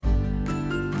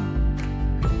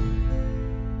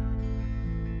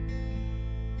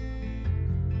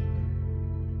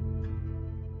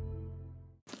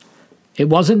It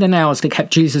wasn't the nails that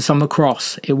kept Jesus on the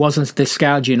cross. It wasn't the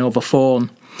scourging of a thorn.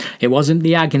 It wasn't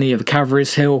the agony of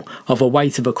Calvary's hill, or the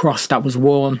weight of a cross that was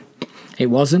worn. It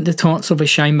wasn't the taunts of a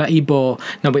shame that he bore.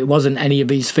 No, it wasn't any of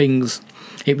these things.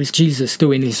 It was Jesus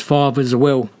doing his Father's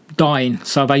will, dying,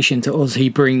 salvation to us he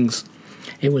brings.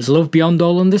 It was love beyond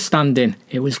all understanding.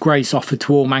 It was grace offered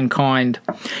to all mankind.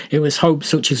 It was hope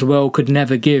such as the world could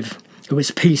never give. It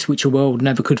was peace which the world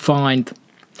never could find.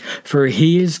 For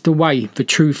he is the way, the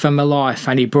truth and the life,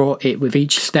 and he brought it with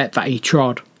each step that he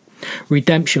trod.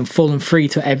 Redemption full and free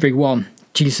to everyone.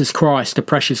 Jesus Christ, the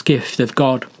precious gift of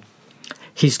God.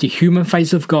 He's the human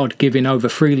face of God given over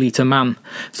freely to man,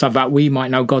 so that we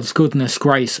might know God's goodness,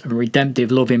 grace, and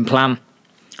redemptive loving plan.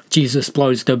 Jesus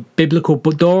blows the biblical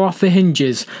door off the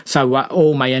hinges so that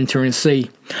all may enter and see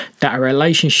that a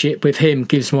relationship with him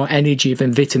gives more energy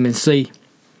than vitamin C.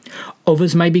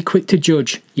 Others may be quick to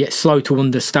judge, yet slow to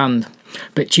understand,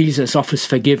 but Jesus offers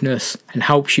forgiveness and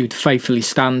helps you to faithfully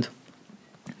stand.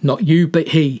 Not you, but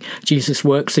he, Jesus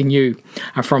works in you,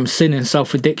 and from sin and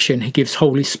self-addiction he gives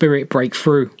Holy Spirit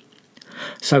breakthrough.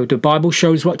 So the Bible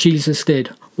shows what Jesus did,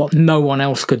 what no one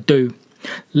else could do.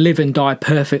 Live and die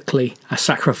perfectly, a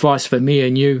sacrifice for me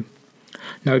and you.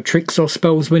 No tricks or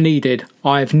spells were needed,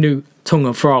 eye of newt, tongue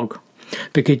of frog,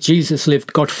 because Jesus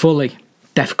lived God fully,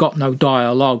 death got no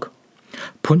dialogue.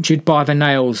 Punctured by the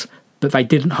nails, but they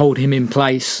didn't hold him in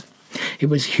place. It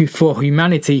was for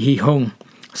humanity he hung,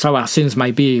 so our sins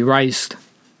may be erased.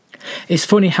 It's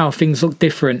funny how things look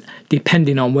different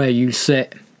depending on where you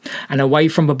sit. And away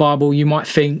from the Bible you might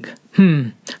think,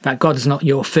 that God's not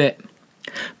your fit.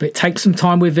 But take some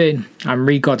time within and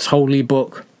read God's holy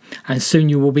book, and soon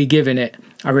you will be given it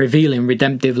a revealing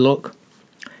redemptive look.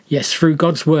 Yes, through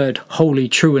God's word, holy,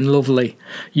 true and lovely,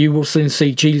 you will soon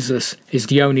see Jesus is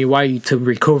the only way to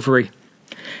recovery.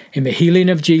 In the healing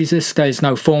of Jesus, there's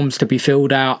no forms to be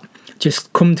filled out.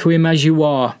 Just come to him as you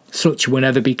are, such will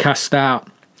never be cast out.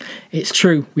 It's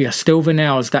true, we are still the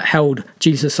nails that held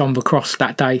Jesus on the cross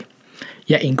that day.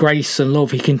 Yet in grace and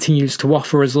love he continues to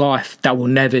offer us life that will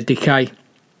never decay.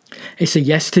 It's a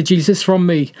yes to Jesus from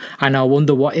me, and I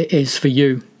wonder what it is for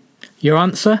you. Your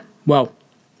answer? Well,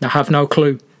 I have no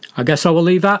clue. I guess I will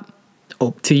leave that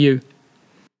up to you.